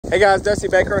Hey guys, Dusty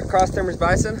Baker with Cross Timbers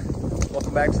Bison.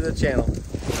 Welcome back to the channel.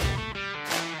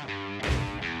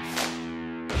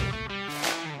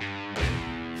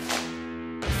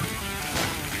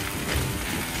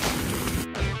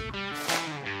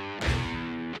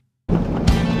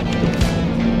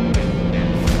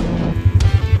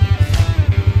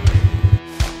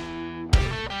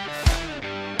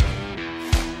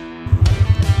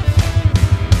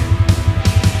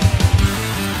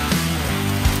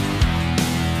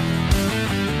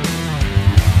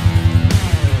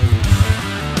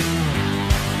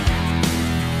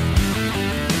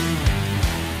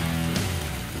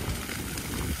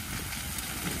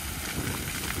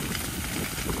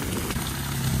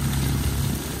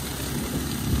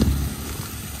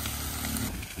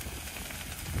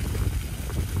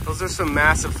 Those are some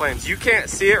massive flames. You can't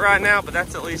see it right now, but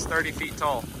that's at least 30 feet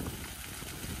tall.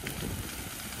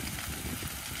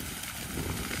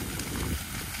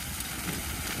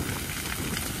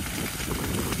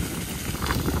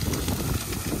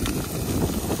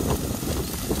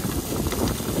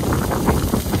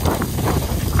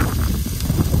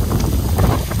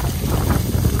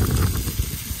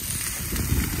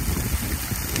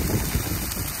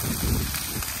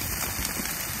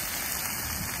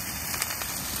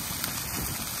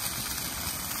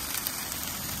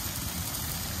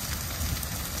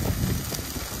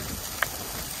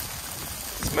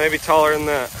 Maybe taller than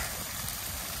that.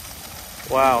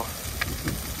 Wow.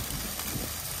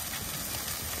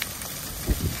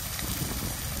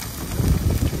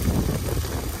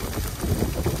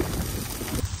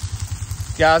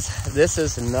 Guys, this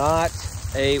is not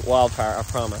a wildfire, I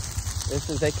promise.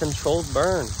 This is a controlled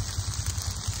burn.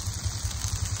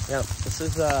 Yeah, this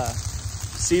is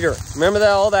cedar. Remember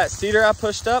that all that cedar I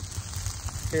pushed up?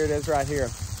 Here it is right here.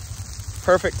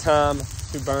 Perfect time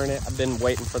to burn it. I've been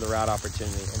waiting for the right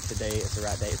opportunity, and today is the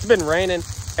right day. It's been raining,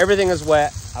 everything is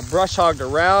wet. I brush hogged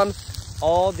around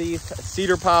all these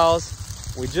cedar piles.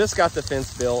 We just got the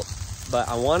fence built, but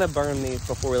I want to burn these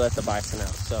before we let the bison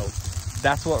out. So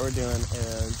that's what we're doing,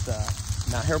 is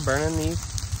I'm out here burning these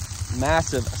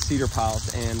massive cedar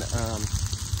piles, and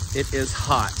it is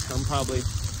hot. I'm probably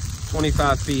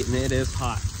 25 feet and it is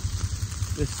hot.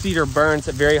 The cedar burns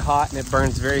very hot and it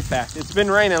burns very fast. It's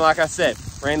been raining, like I said.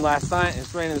 Rained last night,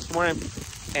 it's raining this morning,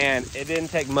 and it didn't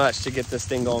take much to get this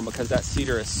thing going because that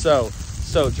cedar is so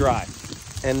dry.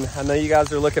 And I know you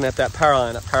guys are looking at that power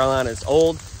line. That power line is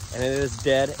old and it is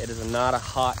dead. It is not a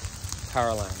hot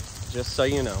power line, just so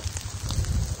you know.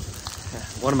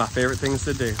 One of my favorite things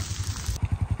to do.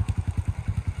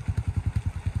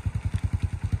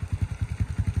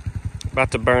 About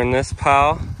to burn this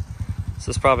pile. This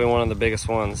is probably one of the biggest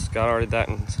ones. Got already that,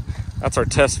 and that's our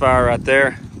test fire right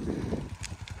there.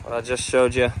 What I just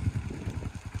showed you.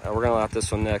 We're gonna light this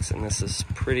one next, and this is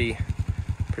pretty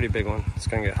big one. It's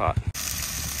gonna get hot.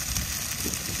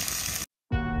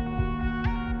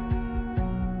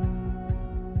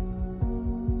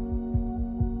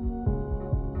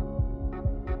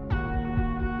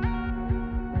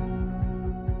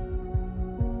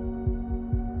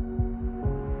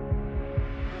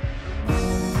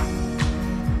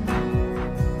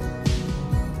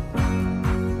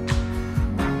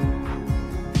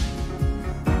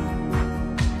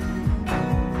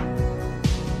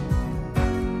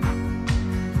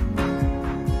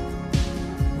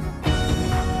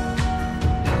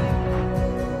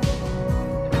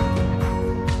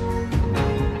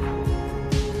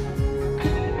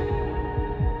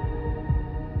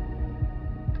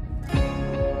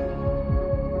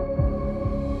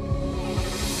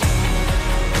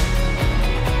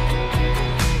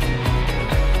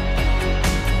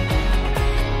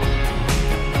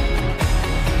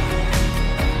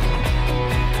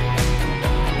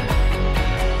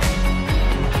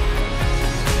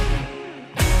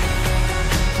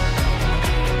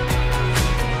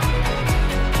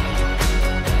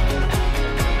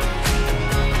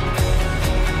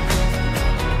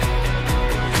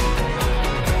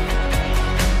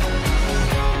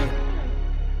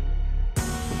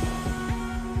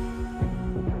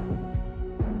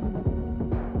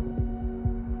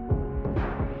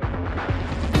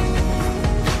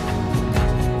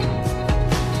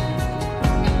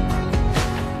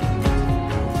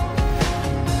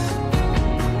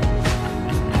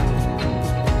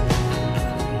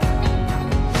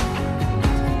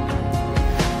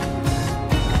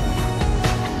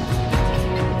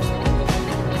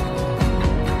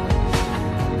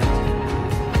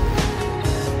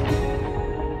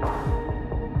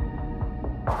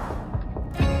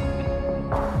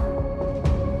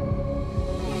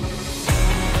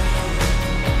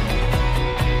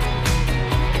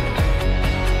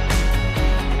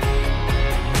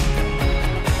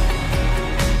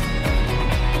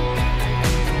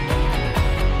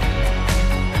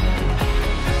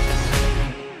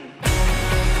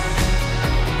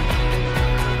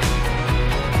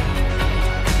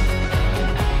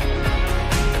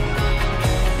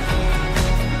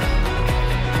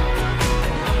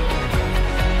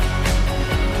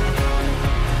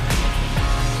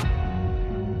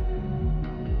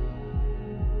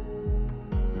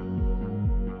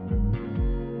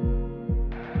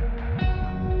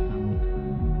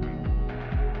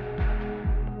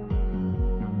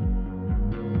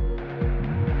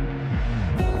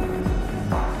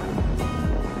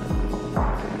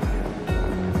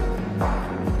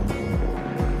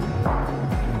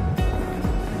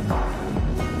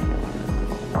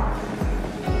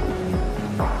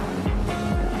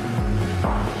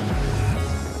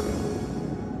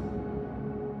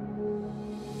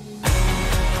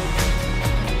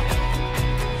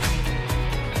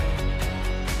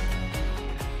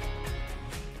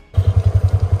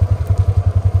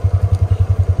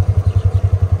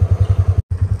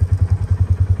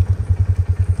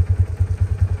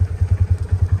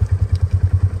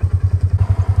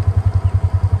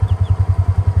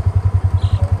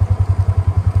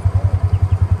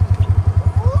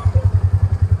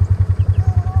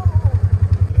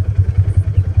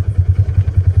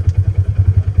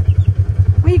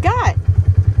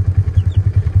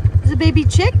 a baby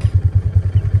chick.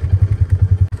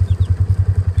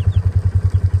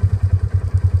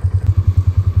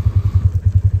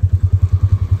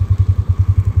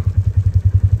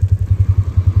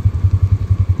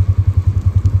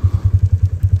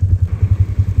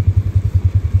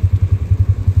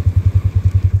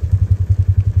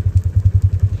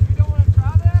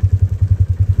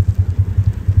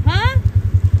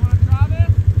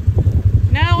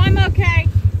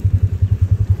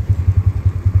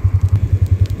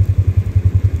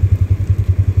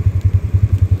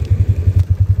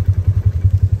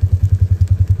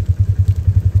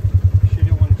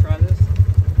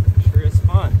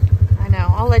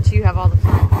 You have all the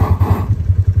fun.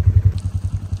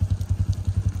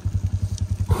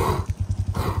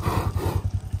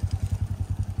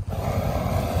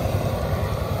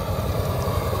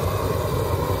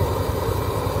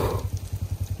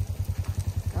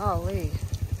 Golly.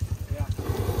 Yeah.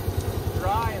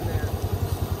 Dry in there.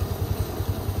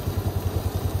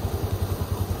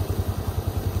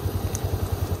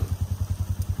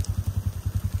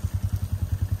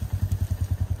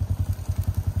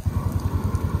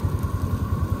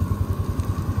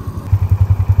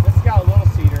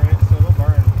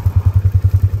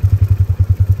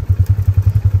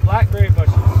 Blackberry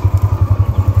bushes.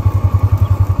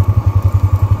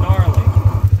 Gnarly.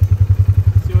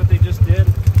 See what they just did?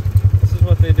 This is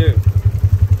what they do.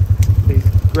 They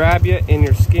grab you in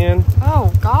your skin.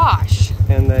 Oh gosh.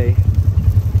 And they,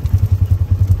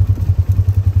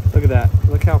 look at that.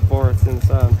 Look how far it's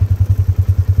inside.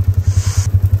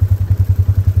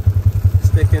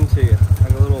 Stick into you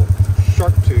like a little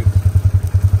shark tooth.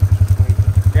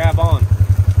 Grab on.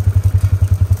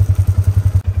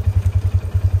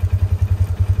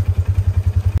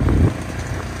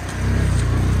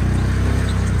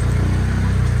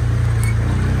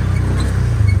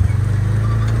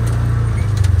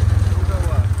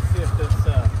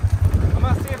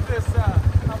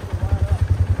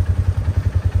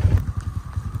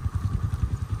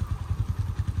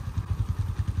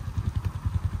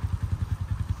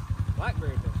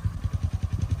 Blackberry bush.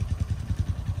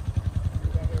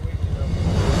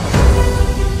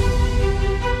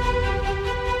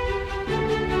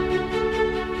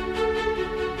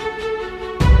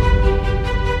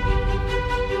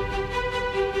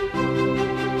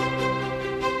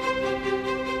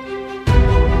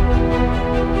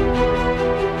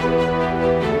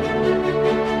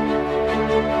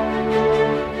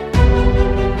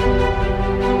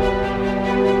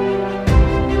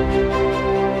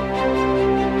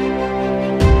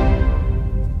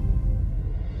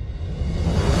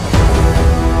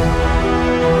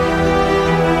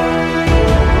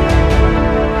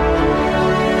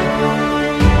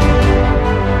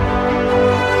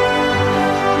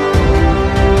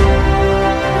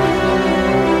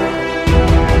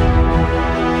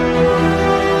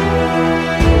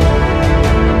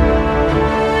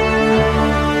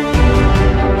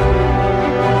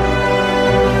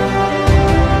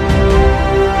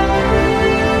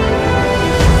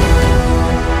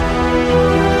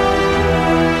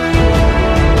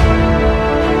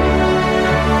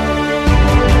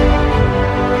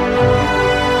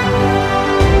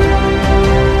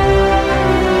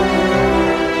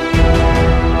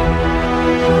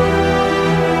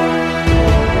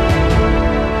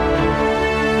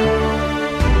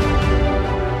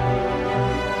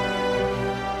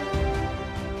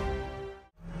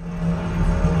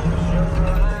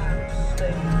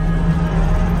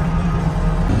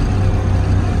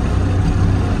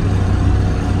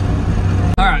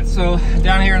 So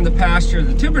down here in the pasture,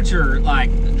 the temperature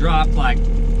dropped like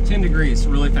 10 degrees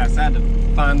really fast. I had to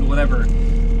find whatever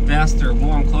vest or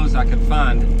warm clothes I could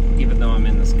find, even though I'm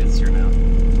in the skid steer now.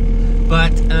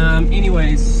 But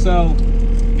anyways, so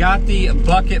got the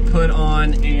bucket put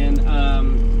on, and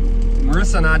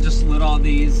Marissa and I just lit all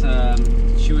these.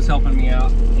 She was helping me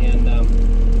out,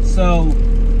 and so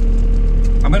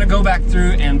I'm gonna go back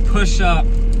through and push up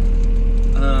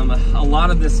a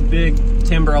lot of this big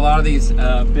timber, a lot of these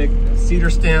big cedar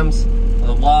stems,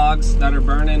 the logs that are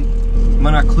burning. I'm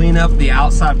gonna clean up the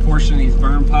outside portion of these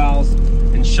burn piles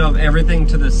and shove everything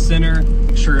to the center.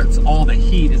 Make sure it's all the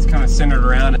heat is kind of centered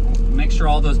around it. Make sure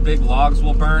all those big logs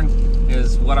will burn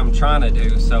is what I'm trying to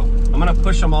do. So I'm gonna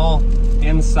push them all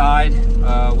inside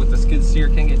with the skid steer.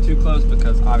 Can't get too close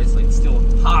because obviously it's still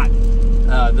hot.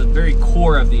 The very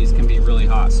core of these can be really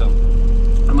hot. So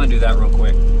I'm gonna do that real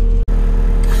quick.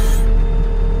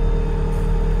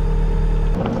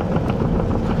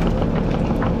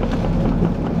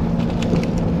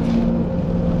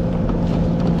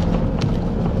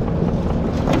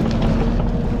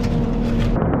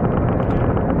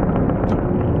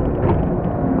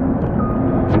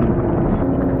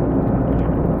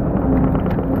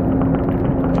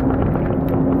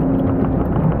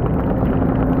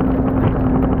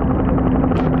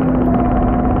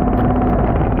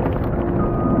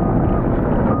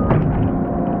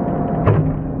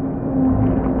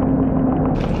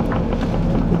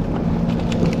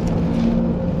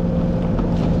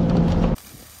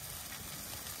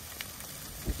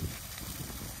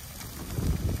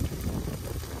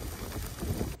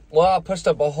 Well, I pushed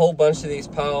up a whole bunch of these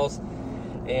piles,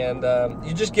 and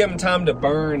you just give them time to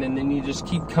burn, and then you just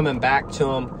keep coming back to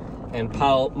them and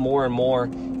pile more and more.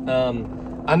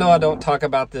 I know I don't talk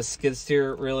about this skid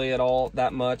steer really at all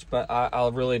that much, but I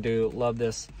really do love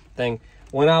this thing.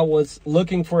 When I was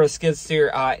looking for a skid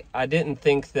steer, I didn't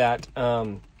think that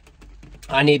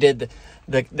I needed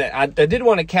I did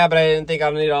want a cab, but I didn't think I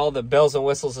needed all the bells and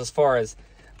whistles as far as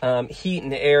heat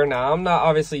and air. Now, I'm not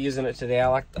obviously using it today. I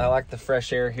like the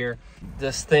fresh air here.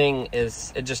 This thing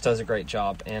it just does a great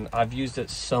job, and I've used it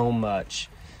so much.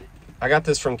 I got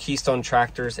this from Keystone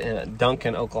Tractors in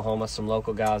Duncan, Oklahoma. Some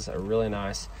local guys are really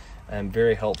nice and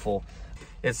very helpful.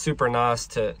 It's super nice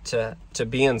to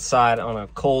be inside on a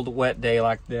cold, wet day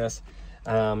like this,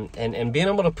 and being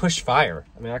able to push fire.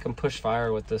 I mean, I can push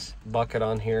fire with this bucket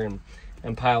on here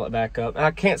and pile it back up. I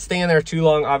can't stand there too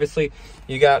long. Obviously,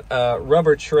 you got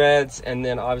rubber treads, and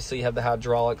then obviously you have the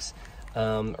hydraulics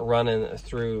running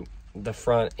through the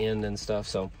front end and stuff.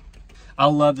 So I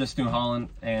love this New Holland,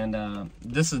 and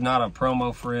this is not a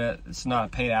promo for it. It's not a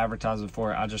paid advertising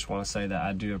for it. I just want to say that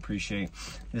I do appreciate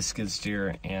this skid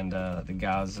steer and the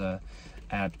guys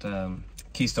at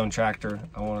Keystone Tractor.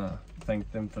 I want to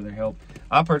thank them for their help.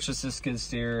 I purchased this skid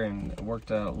steer and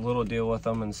worked a little deal with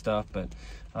them and stuff, but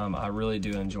I really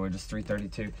do enjoy this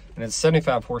 332, and it's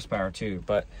 75 horsepower too.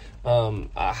 But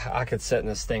I could sit in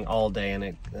this thing all day, and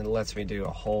it lets me do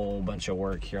a whole bunch of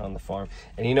work here on the farm.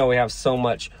 And you know, we have so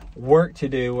much work to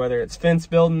do, whether it's fence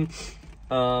building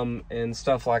and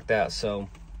stuff like that. So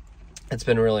it's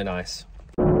been really nice.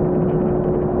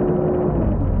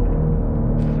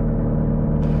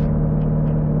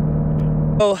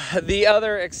 So the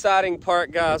other exciting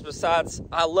part, guys, besides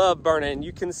I love burning,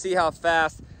 you can see how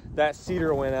fast that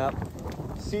cedar went up.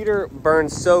 Cedar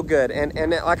burns so good, and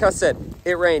like I said,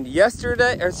 it rained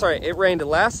it rained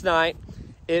last night,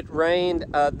 it rained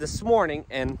this morning,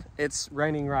 and it's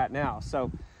raining right now.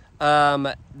 So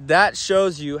that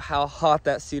shows you how hot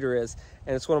that cedar is,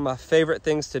 and it's one of my favorite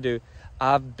things to do.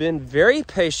 I've been very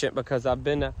patient because I've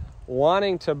been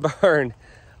wanting to burn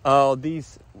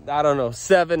these, I don't know,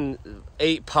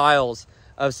 7-8 piles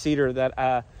of cedar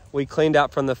that we cleaned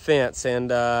out from the fence.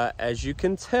 And as you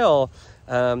can tell,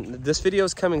 this video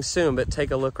is coming soon, but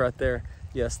take a look right there.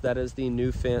 Yes, that is the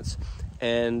new fence.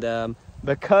 And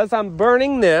because I'm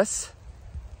burning this,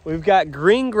 we've got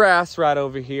green grass right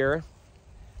over here,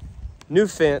 new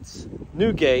fence,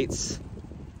 new gates.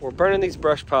 We're burning these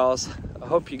brush piles. I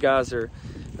hope you guys are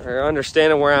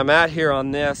understanding where I'm at here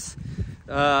on this.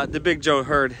 The Big Joe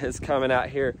herd is coming out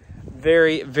here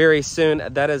very, very soon.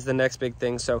 That is the next big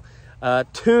thing. So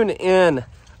tune in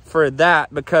for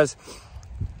that, because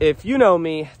if you know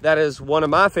me, that is one of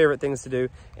my favorite things to do.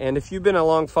 And if you've been a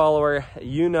long follower,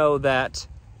 you know that.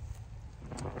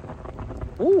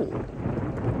 Ooh.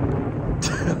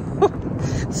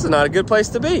 This is not a good place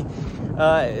to be.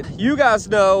 You guys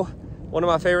know one of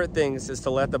my favorite things is to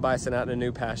let the bison out in a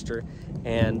new pasture,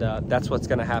 and that's what's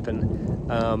going to happen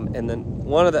and then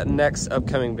one of the next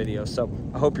upcoming videos. So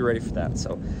I hope you're ready for that.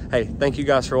 So hey, thank you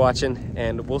guys for watching,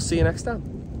 and we'll see you next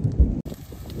time.